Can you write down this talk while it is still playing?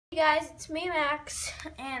Hey guys, it's me Max,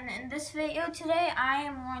 and in this video today I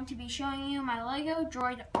am going to be showing you my Lego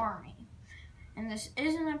Droid army. And this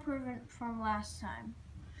is an improvement from last time.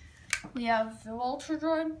 We have the Vulture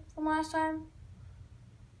Droid from last time.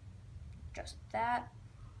 Just that.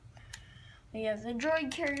 We have the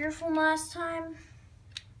Droid Carrier from last time.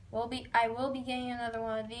 I will be getting another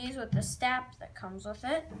one of these with the strap that comes with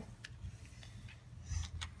it.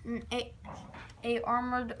 A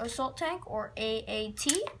Armored Assault Tank, or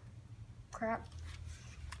AAT. Crap.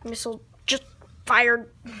 Missile just fired.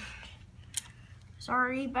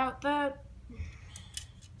 Sorry about that.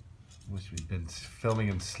 Wish we'd been filming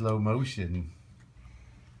in slow motion.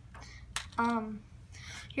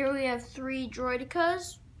 Here we have 3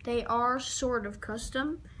 Droidicas. They are sort of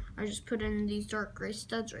custom. I just put in these dark gray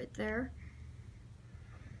studs right there.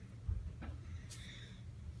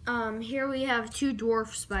 Here we have 2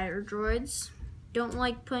 Dwarf Spider Droids. Don't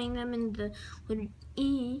like putting them in the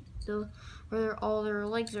where all their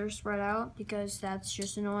legs are spread out, because that's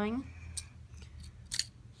just annoying.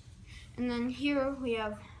 And then here we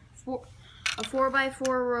have a 4x4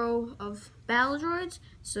 row of battle droids,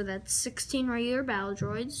 so that's 16 regular battle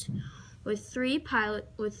droids with 3 pilot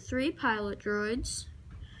droids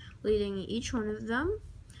leading each one of them,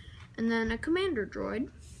 and then a commander droid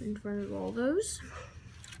in front of all those.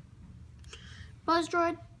 Buzz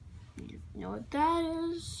droid, you know what that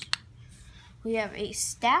is. We have a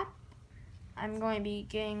stap. I'm going to be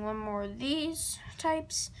getting one more of these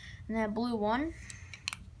types, and that blue one.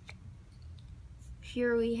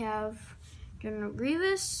 Here we have General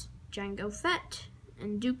Grievous, Jango Fett,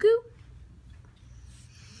 and Dooku.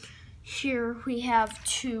 Here we have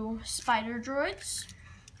 2 spider droids.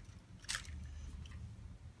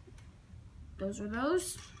 Those are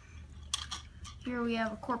those. Here we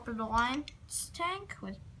have a Corporate Alliance tank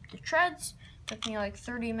with the treads. Took me like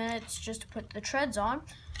 30 minutes just to put the treads on.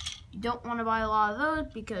 You don't want to buy a lot of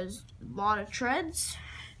those because a lot of treads.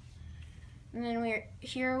 And then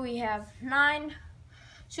here we have 9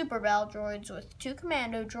 Super Battle Droids with 2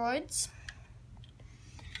 Commando Droids.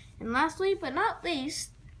 And lastly, but not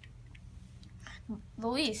least, the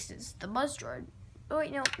least is the Buzz Droid. Oh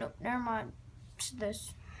wait, no, never mind. It's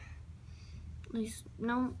this. At least,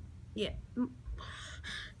 no, yeah.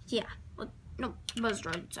 No, Buzz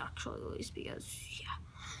Droid's actually the least, because, yeah.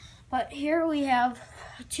 But here we have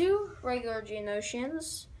 2 regular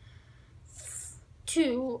Geonosians,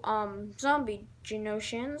 2 zombie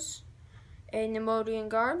Geonosians, a Nemodian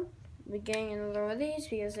Guard. We'll be getting another one of these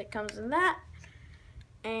because it comes in that.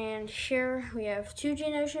 And here we have 2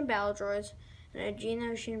 Geonosian Battle Droids and a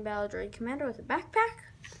Geonosian Battle Droid Commander with a backpack.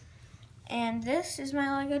 And this is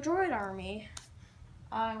my Lego Droid army.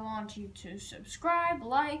 I want you to subscribe,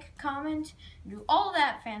 like, comment, do all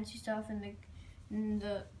that fancy stuff in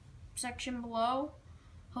the section below.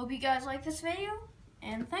 Hope you guys like this video,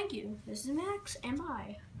 and thank you. This is Max, and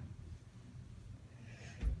bye.